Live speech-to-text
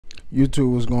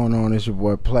YouTube, what's going on? It's your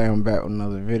boy Play. I'm back with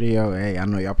another video. Hey, I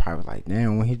know y'all probably like,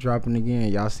 damn, when he dropping again?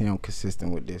 Y'all see I'm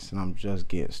consistent with this, and I'm just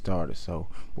getting started. So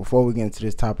before we get into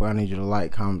this topic, I need you to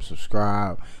like, comment,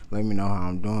 subscribe. Let me know how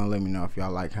I'm doing. Let me know if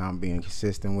y'all like how I'm being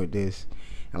consistent with this.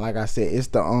 And like I said, it's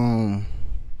the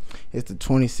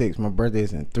 26th. My birthday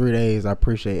is in 3 days. I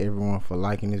appreciate everyone for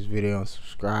liking this video and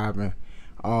subscribing.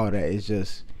 All that. It's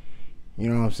just, you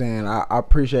know what I'm saying? I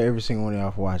appreciate every single one of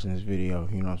y'all for watching this video.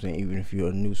 You know what I'm saying? Even if you're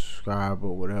a new subscriber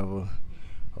or whatever,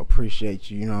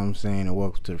 appreciate you. You know what I'm saying? And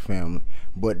welcome to the family.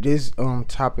 But this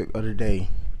topic of the day,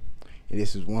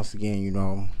 this is once again, you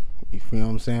know what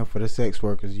I'm saying, for the sex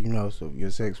workers, you know. So if you're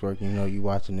a sex worker, you know you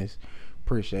watching this,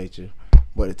 appreciate you.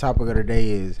 But the topic of the day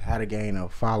is how to gain a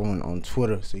following on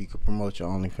Twitter so you can promote your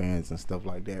OnlyFans and stuff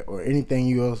like that, or anything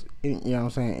you else, you know what I'm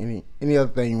saying, any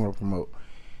other thing you want to promote.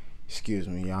 Excuse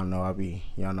me, y'all know I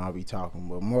be talking.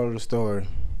 But moral of the story,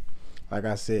 like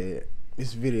I said,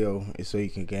 this video is so you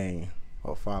can gain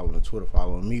a following, Twitter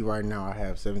following. Me right now, I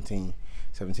have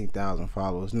 17,000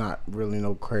 followers. Not really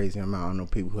no crazy amount. I know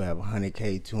people who have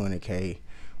 100K, 200K,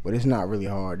 but it's not really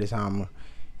hard. This how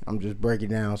I'm just breaking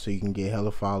down so you can get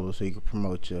hella followers, so you can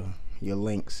promote your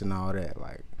links and all that.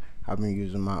 Like, I've been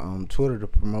using my Twitter to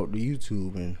promote the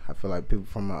YouTube, and I feel like people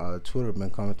from my Twitter have been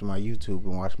coming to my YouTube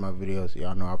and watching my videos. So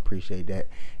y'all know I appreciate that.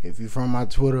 If you're from my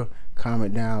Twitter,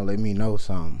 comment down, let me know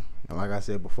something. And like I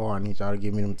said before, I need y'all to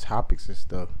give me them topics and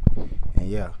stuff. And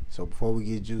yeah, so before we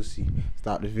get juicy,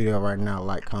 stop this video right now.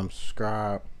 Like, comment,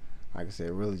 subscribe. Like I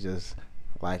said, really just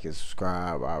like and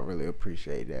subscribe. I really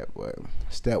appreciate that. But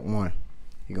step one,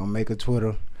 you're gonna make a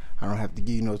Twitter. I don't have to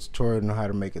give you no tutorial on how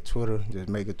to make a Twitter. Just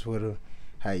make a Twitter.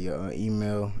 Have your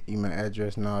email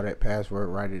address and all that, password,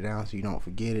 write it down so you don't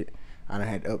forget it. I done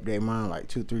had to update mine like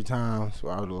 2-3 times, so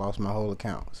I would have lost my whole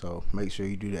account. So make sure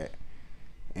you do that.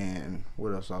 And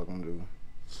what else I was gonna do?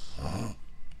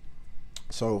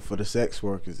 So for the sex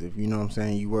workers, if you know what I'm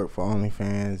saying, you work for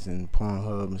OnlyFans and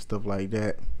Pornhub and stuff like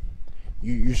that,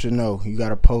 you should know you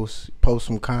gotta post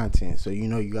some content. So you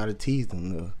know you gotta tease them.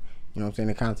 You know what I'm saying?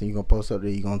 The content you gonna post up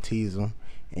there, you gonna tease them,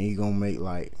 and you gonna make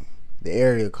like the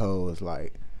area codes.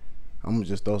 Like, I'm gonna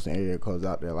just throw some area codes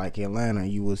out there. Like Atlanta,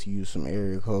 you was use some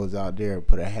area codes out there,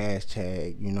 put a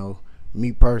hashtag. You know,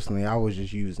 me personally, I was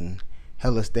just using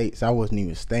hella states I wasn't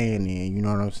even staying in. You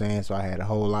know what I'm saying? So I had a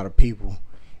whole lot of people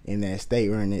in that state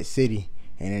or in that city,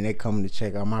 and then they coming to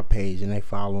check out my page and they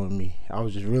following me. I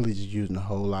was just really just using a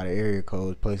whole lot of area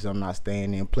codes, places I'm not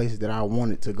staying in, places that I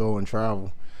wanted to go and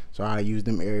travel. So I use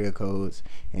them area codes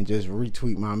and just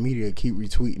retweet my media, keep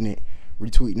retweeting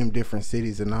them different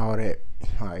cities and all that.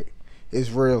 Like, it's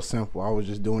real simple. I was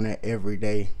just doing that every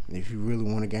day. If you really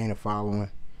want to gain a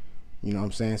following, you know what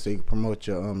I'm saying, so you can promote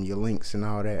your links and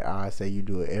all that, I say you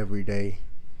do it every day.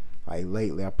 Like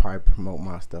lately, I probably promote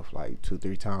my stuff like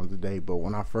 2-3 times a day. But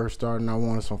when I first started, I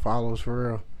wanted some followers for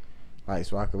real, like,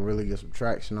 so I could really get some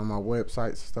traction on my websites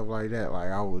and stuff like that. Like,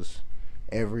 I was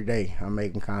every day, I'm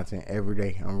making content every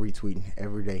day, I'm retweeting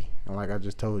every day. And like I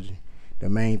just told you, the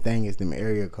main thing is them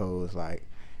area codes, like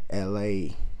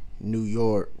LA, New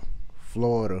York,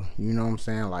 Florida, you know what I'm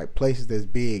saying, like places that's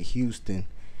big, Houston,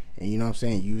 and you know what I'm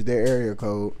saying, use their area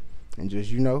code and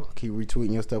just, you know, keep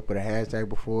retweeting your stuff with a hashtag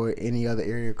before it. Any other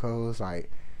area codes,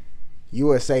 like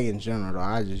USA in general, though,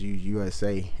 I just use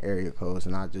USA area codes,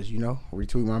 and I just, you know,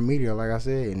 retweet my media, like I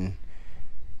said. And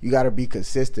you got to be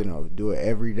consistent, though. Do it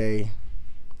every day.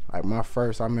 Like I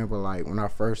remember like when I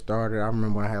first started, I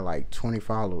remember when I had like 20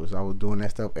 followers. I was doing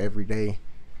that stuff every day.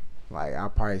 Like, I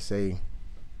probably say,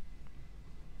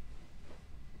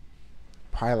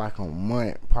 like a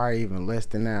month, probably even less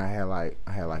than that, I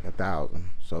had like 1,000.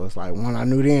 So it's like, when I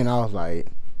knew then, I was like,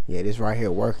 yeah, this right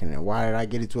here working. And why did I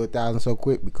get it to 1,000 so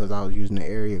quick? Because I was using the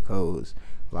area codes.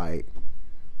 Like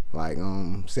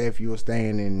say if you were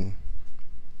staying in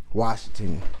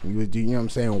Washington, you would do, you know what I'm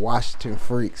saying, Washington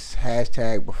Freaks,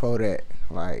 hashtag before that.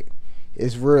 Like,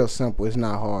 it's real simple. It's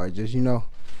not hard. Just, you know,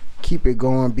 keep it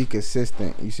going, be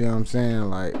consistent. You see what I'm saying?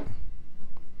 Like,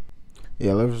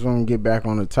 yeah, let's get back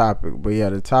on the topic. But yeah,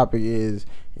 the topic is,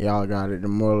 y'all got it, the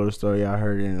moral of the story, y'all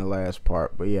heard it in the last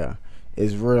part. But yeah,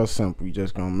 it's real simple. You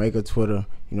just gonna make a Twitter,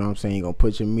 you know what I'm saying, you're gonna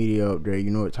put your media up there.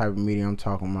 You know what type of media I'm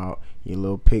talking about, your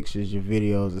little pictures, your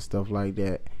videos and stuff like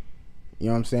that. You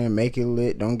know what I'm saying? Make it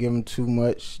lit. Don't give them too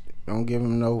much. Don't give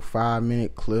them no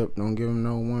 5-minute clip. Don't give them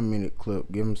no 1-minute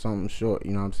clip. Give them something short,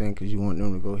 you know what I'm saying, because you want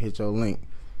them to go hit your link.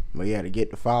 But yeah, to get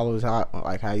the followers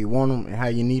like how you want them and how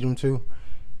you need them to,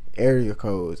 area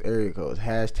codes,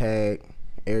 hashtag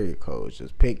area codes.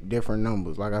 Just pick different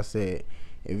numbers. Like I said,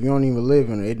 if you don't even live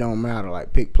in it, it don't matter.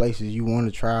 Like, pick places you want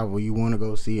to travel, you want to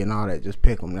go see and all that. Just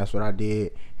pick them. That's what I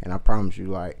did. And I promise you,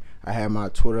 like, I had my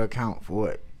Twitter account for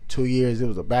what, 2 years. It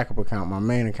was a backup account. My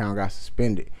main account got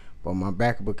suspended, but my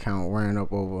backup account ran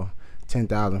up over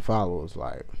 10,000 followers,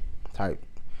 like type,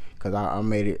 cause I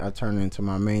made it. I turned it into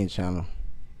my main channel.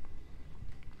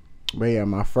 But yeah,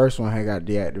 my first one had got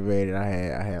deactivated.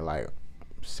 I had like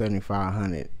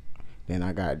 7,500. Then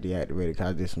I got deactivated because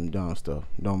I did some dumb stuff.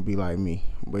 Don't be like me.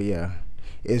 But yeah,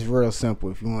 it's real simple.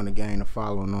 If you want to gain a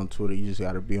following on Twitter, you just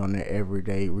got to be on there every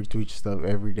day, retweet your stuff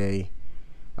every day.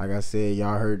 Like I said,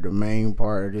 y'all heard the main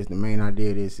part of this. The main idea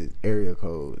of this is area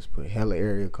codes. Put hella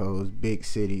area codes, big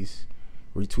cities.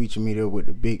 Retweet your media with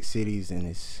the big cities, and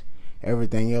it's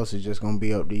everything else is just gonna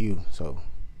be up to you. So,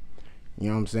 you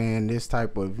know what I'm saying? This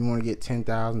type of, if you want to get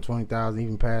 10,000, 20,000,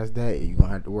 even past that, you're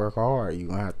gonna have to work hard. You're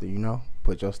gonna have to, you know,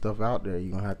 put your stuff out there.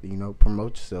 You're gonna have to, you know,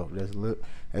 promote yourself. That's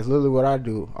literally what I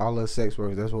do. All us sex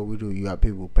workers, that's what we do. You got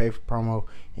people who pay for promo,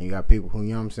 and you got people who, you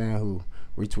know what I'm saying, who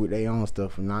retweet their own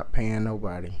stuff and not paying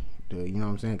nobody to, you know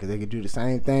what I'm saying, because they could do the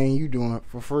same thing you doing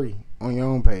for free on your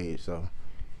own page. So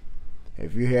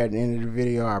if you're here at the end of the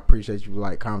video, I appreciate you.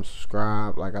 Like, comment,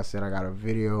 subscribe. Like I said, I got a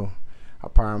video. I'm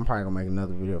probably gonna make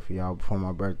another video for y'all before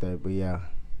my birthday. But yeah,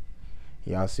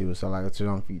 y'all see what's up. Like I said,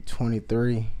 I'm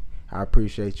 23. I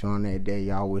appreciate you on that day.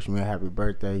 Y'all wish me a happy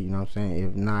birthday. You know what I'm saying?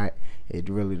 If not, it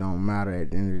really don't matter.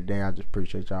 At the end of the day, I just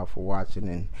appreciate y'all for watching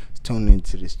and tuning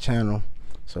into this channel.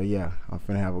 So yeah, I'm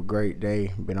finna have a great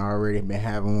day. Been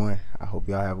having one. I hope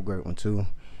y'all have a great one too.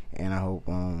 And I hope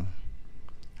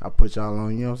I put y'all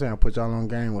on, you know what I'm saying, I put y'all on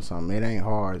game with something. It ain't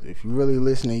hard. If you really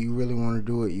listen and you really want to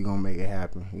do it, you're gonna make it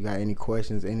happen. You got any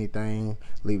questions, anything,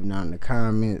 leave it down in the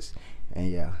comments.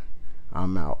 And yeah,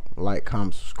 I'm out. Like,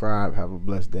 comment, subscribe. Have a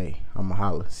blessed day. I'ma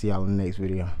holla. See y'all in the next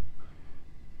video.